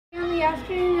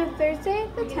afternoon of Thursday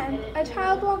the 10th, a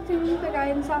child walked into the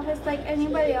guidance office like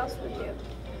anybody else would do.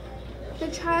 The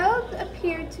child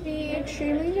appeared to be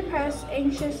extremely depressed,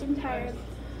 anxious, and tired.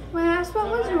 When asked what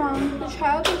was wrong, the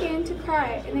child began to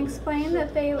cry and explained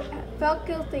that they felt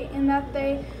guilty and that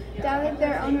they doubted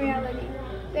their own reality.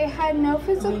 They had no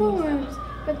physical wounds,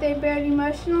 but they bared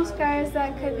emotional scars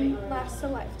that could last a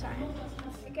lifetime.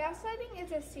 Gaslighting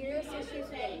is a serious issue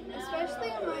today, especially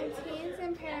among teens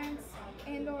and parents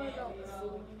and/or adults.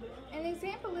 An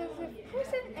example is if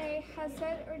person A has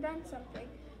said or done something,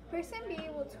 person B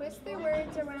will twist their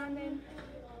words around and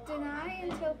deny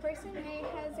until person A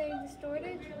has a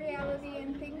distorted reality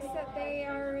and thinks that they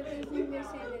are losing their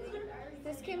sanity.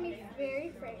 This can be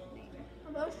very frightening.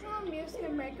 Emotional abuse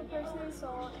can break a person's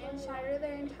soul and shatter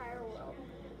their entire world.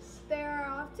 There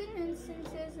are often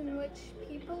instances in which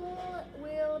people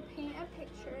will paint a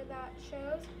picture that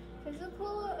shows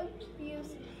physical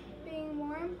abuse being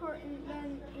more important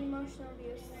than emotional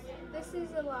abuse. This is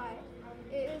a lie.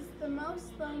 It is the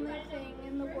most lonely thing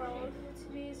in the world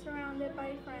to be surrounded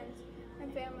by friends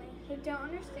and family who don't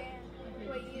understand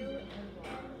what you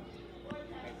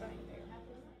are going through.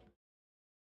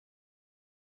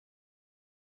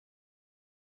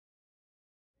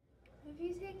 If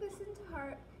you take this into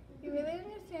heart, you really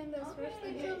understand that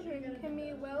especially children can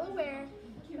be well aware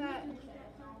that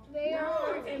they are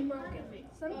hurt and broken.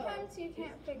 Sometimes you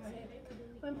can't fix it.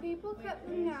 When people cut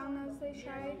them down as they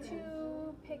try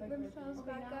to pick themselves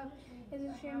back up, it's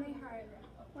extremely hard.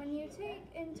 When you take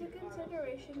into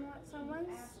consideration what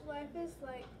someone's life is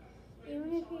like,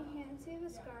 even if you can't see the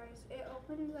scars, it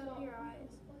opens up your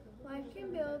eyes. Life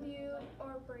can build you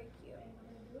or break you,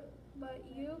 but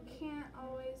you can't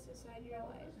always decide your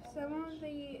life. Some of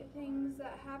the things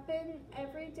that happen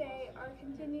every day are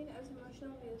continued as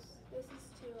emotional abuse. This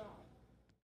is too wrong.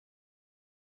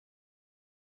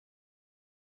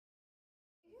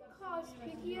 It can cause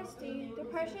PTSD,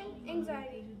 depression,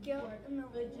 anxiety, guilt, and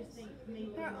loneliness.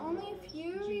 There are only a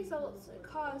few results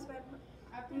caused by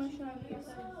emotional abuse.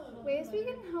 Ways we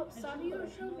can help stop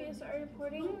emotional abuse are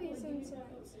reporting these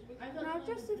incidents, not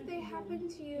just if they happen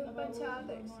to you, but to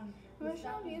others.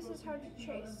 Emotional abuse is hard to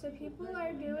trace, so people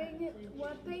are doing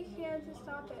what they can to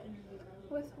stop it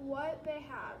with what they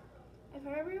have. If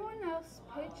everyone else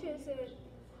pitches it,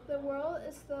 the world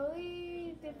is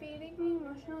slowly defeating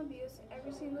emotional abuse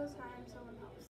every single time someone helps.